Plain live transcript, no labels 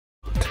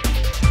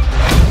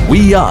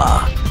We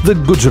are the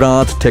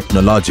Gujarat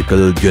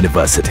Technological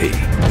University.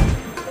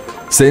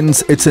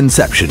 Since its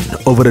inception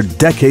over a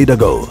decade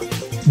ago,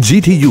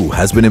 GTU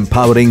has been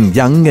empowering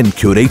young and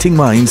curating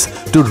minds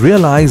to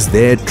realize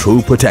their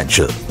true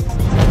potential.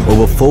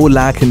 Over 4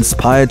 lakh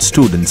inspired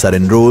students are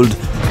enrolled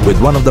with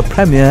one of the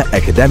premier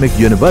academic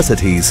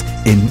universities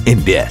in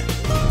India.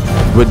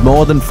 With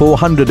more than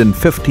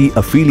 450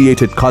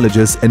 affiliated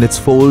colleges in its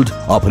fold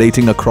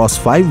operating across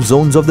 5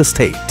 zones of the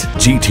state,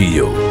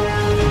 GTU,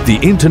 the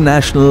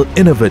International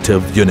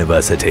Innovative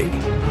University,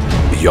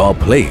 your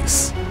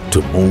place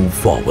to move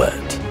forward.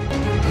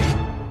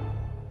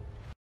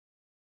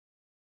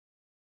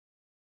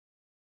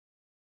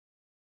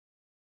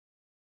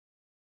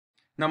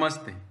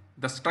 Namaste.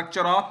 The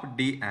structure of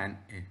DNA.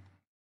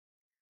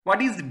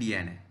 What is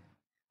DNA?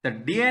 The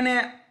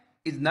DNA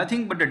is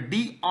nothing but a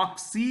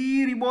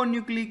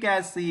deoxyribonucleic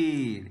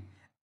acid,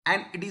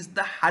 and it is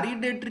the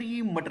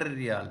hereditary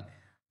material.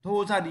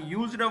 Those are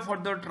used for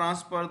the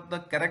transfer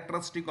the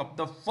characteristic of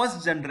the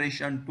first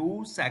generation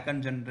to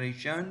second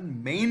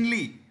generation,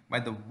 mainly by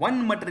the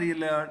one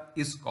material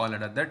is called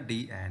the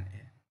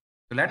DNA.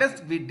 So let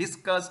us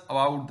discuss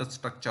about the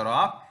structure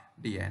of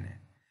DNA.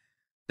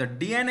 The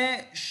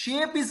DNA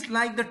shape is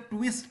like the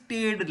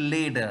twisted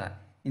ladder.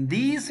 In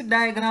this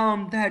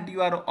diagram that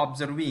you are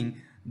observing,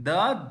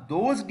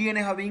 those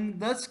DNA having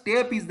the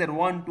step is there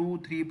 1, 2,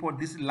 3, 4.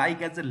 This is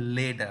like as a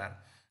ladder,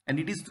 and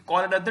it is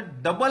called as the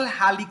double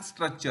helix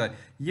structure.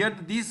 Here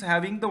this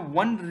having the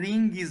one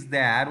ring is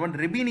there, one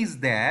ribbon is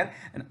there,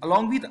 and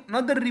along with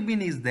another ribbon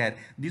is there.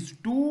 These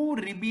 2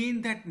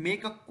 ribbons that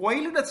make a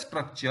coiled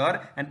structure,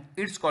 and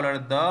it's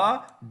called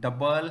the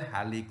double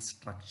helix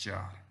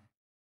structure.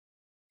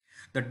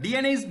 The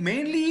DNA is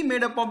mainly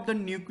made up of the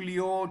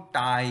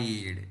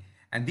nucleotide,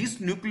 and this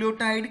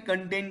nucleotide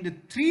contains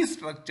 3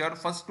 structures.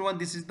 First one,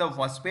 this is the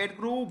phosphate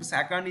group,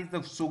 second is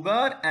the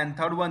sugar, and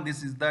third one,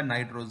 this is the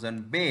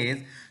nitrogen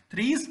base.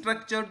 3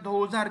 structures,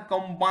 those are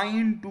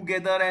combined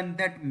together and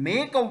that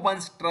make a one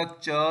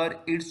structure.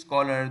 It's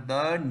called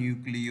the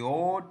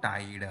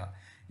nucleotide.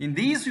 In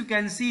this you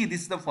can see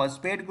this is the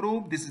phosphate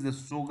group, this is the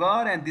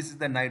sugar, and this is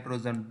the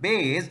nitrogen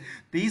base.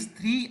 These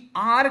 3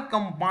 are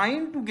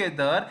combined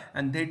together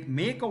and that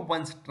make a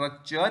one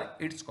structure.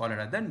 It's called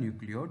the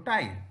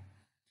nucleotide.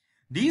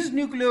 These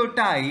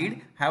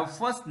nucleotides have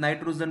first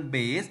nitrogen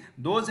base.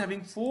 Those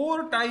having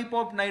 4 type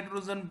of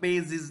nitrogen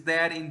base is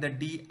there in the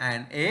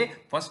DNA.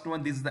 First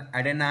one, this is the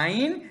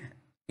adenine,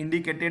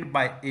 indicated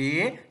by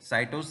A.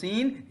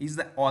 Cytosine is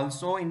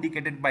also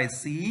indicated by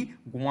C.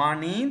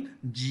 Guanine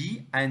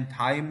G, and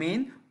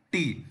thymine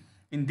T.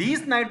 In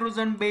these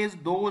nitrogen base,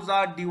 those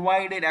are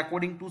divided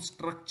according to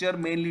structure,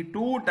 mainly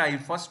 2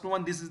 types. First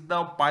one, this is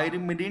the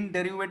pyrimidine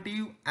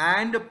derivative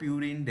and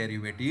purine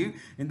derivative.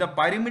 In the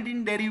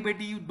pyrimidine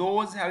derivative,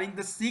 those having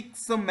the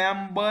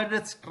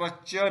 6-membered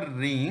structure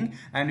ring,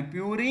 and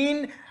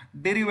purine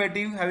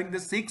derivative having the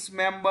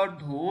 6-member,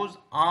 those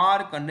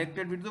are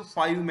connected with the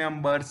 5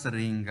 members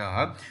ring.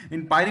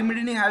 In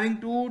pyrimidine having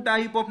 2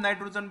 type of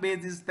nitrogen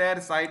base is there,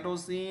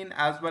 cytosine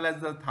as well as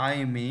the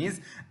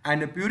thymine,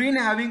 and purine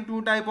having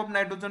 2 type of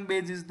nitrogen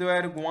base is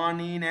there,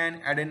 guanine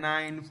and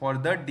adenine for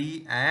the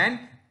DNA.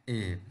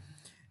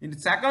 In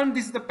second,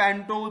 this is the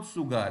pentose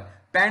sugar.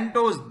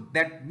 Pentose,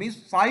 that means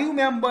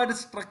 5-membered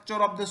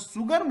structure of the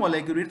sugar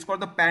molecule. It's called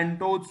the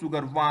pentose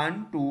sugar.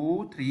 1,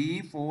 2,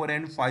 3, 4,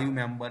 and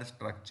 5-member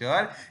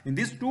structure. In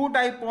these 2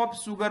 type of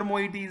sugar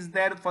moiety is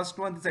there. First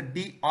one is a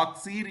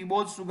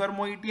deoxyribose sugar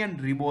moiety and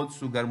ribose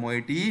sugar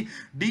moiety.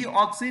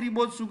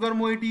 Deoxyribose sugar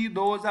moiety,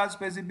 those are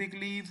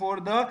specifically for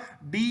the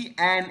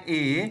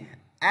DNA,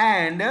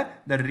 and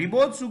the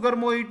ribose sugar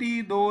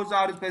moiety, those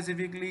are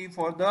specifically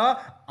for the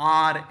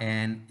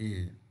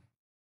RNA.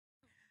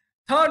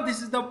 Third,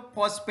 this is the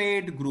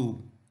phosphate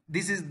group.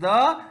 This is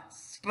the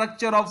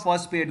structure of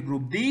phosphate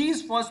group.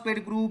 These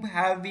phosphate group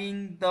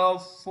having the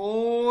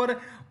 4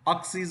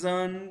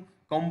 oxygen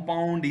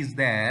compound is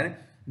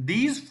there.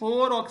 These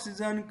 4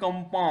 oxygen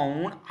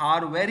compound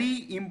are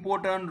very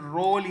important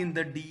role in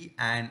the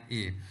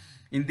DNA.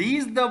 In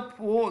these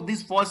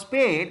this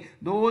phosphate,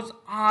 those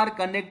are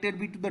connected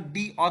with the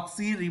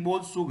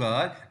deoxyribose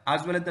sugar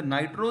as well as the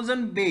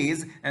nitrogen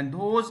base, and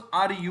those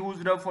are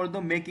used for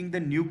the making the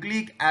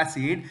nucleic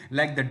acid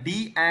like the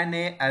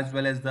DNA as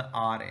well as the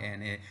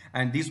RNA.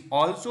 And this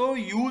also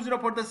used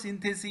for the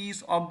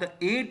synthesis of the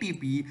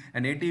ATP,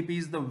 and ATP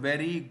is the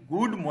very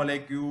good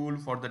molecule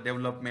for the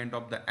development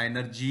of the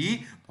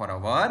energy for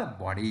our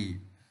body.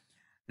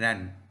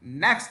 Then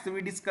next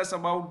we discuss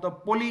about the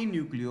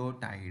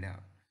polynucleotide.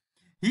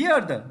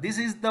 Here this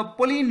is the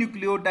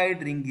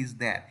polynucleotide ring is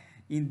there.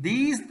 In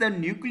these, the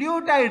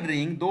nucleotide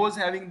ring, those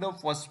having the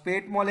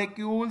phosphate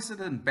molecules,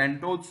 the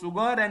pentose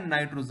sugar and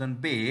nitrogen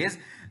base,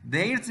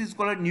 this is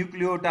called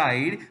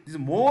nucleotide. This is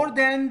more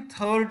than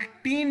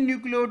 13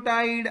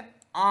 nucleotide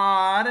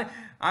are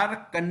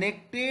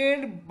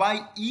connected by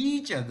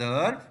each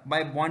other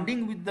by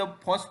bonding with the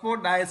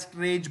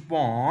phosphodiesterase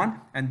bond,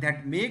 and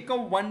that make a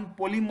one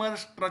polymer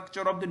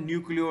structure of the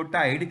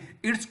nucleotide.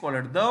 It's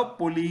called the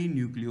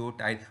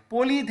polynucleotide.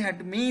 Poly,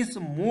 that means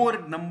more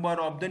number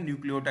of the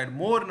nucleotide,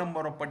 more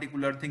number of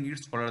particular thing.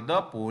 It's called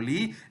the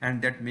poly,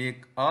 and that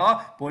make a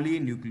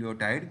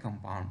polynucleotide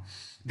compound.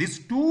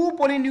 These two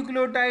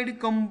polynucleotide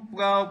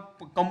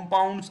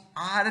compounds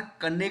are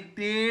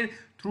connected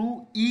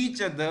through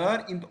each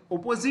other in the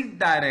opposite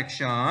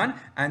direction,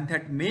 and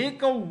that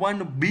make a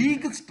one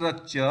big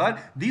structure.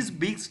 This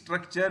big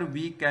structure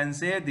we can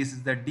say this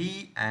is the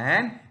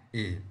DNA.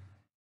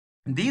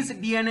 This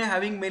DNA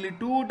having mainly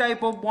two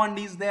type of bond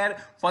is there.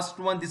 First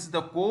one, this is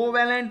the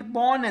covalent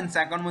bond, and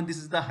second one, this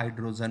is the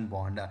hydrogen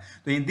bond.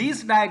 So in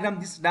this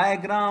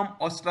diagram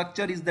or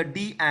structure is the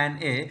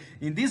DNA.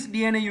 In this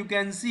DNA you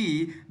can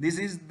see this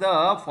is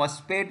the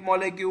phosphate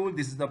molecule,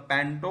 this is the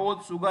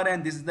pentose sugar,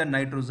 and this is the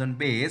nitrogen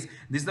base.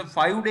 This is the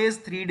 5 days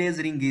 3 days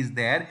ring is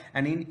there,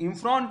 and in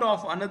front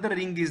of another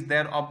ring is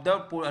there of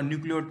the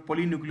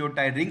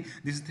polynucleotide ring.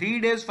 This is 3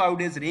 days 5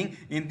 days ring.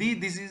 In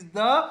this is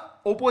the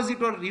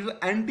opposite or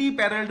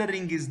anti-parallel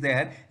ring is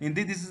there. In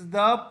this is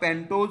the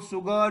pentose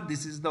sugar,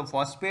 this is the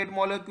phosphate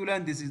molecule,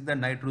 and this is the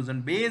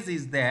nitrogen base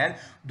is there.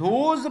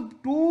 Those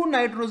two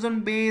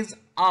nitrogen base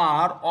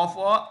are of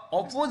a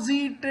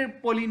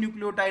opposite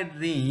polynucleotide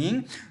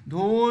ring.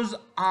 Those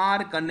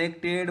are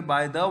connected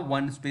by the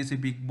one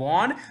specific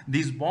bond.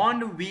 This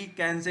bond we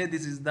can say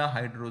this is the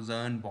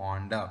hydrogen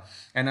bond.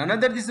 And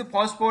another, this is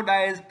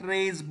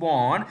phosphodiesterase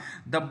bond.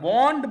 The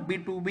bond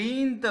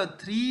between the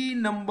three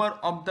number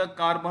of the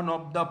carbon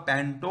of the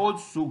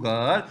pentose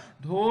sugar,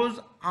 those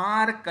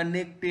are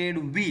connected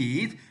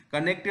with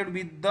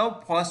the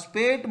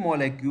phosphate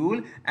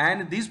molecule,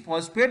 and this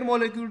phosphate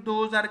molecule,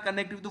 those are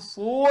connected with the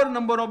 4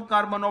 number of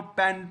carbon of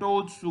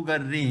pentose sugar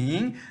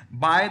ring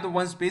by the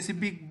one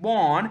specific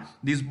bond.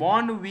 This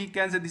bond we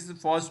can say this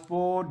is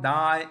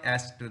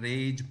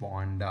phosphodiesterase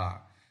bond,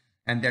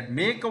 and that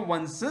make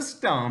one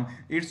system.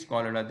 It's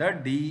called the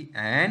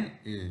DNA.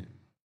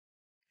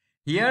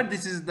 Here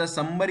this is the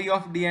summary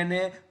of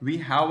DNA. We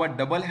have a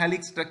double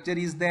helix structure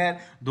is there.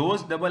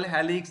 Those double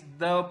helix,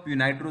 the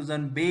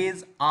nitrogen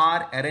base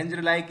are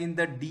arranged like in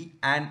the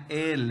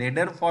DNA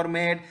ladder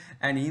format,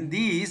 and in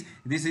this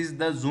is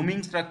the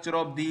zooming structure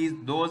of these.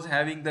 Those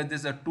having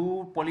this a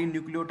 2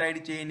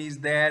 polynucleotide chain is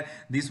there.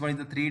 This one is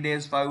the 3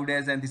 days 5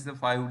 days, and this is the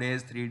 5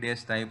 days 3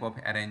 days type of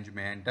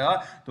arrangement.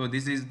 So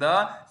this is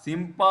the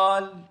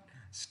simple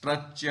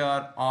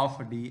structure of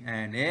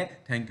DNA.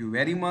 Thank you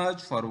very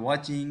much for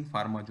watching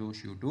Pharma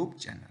Josh YouTube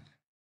channel.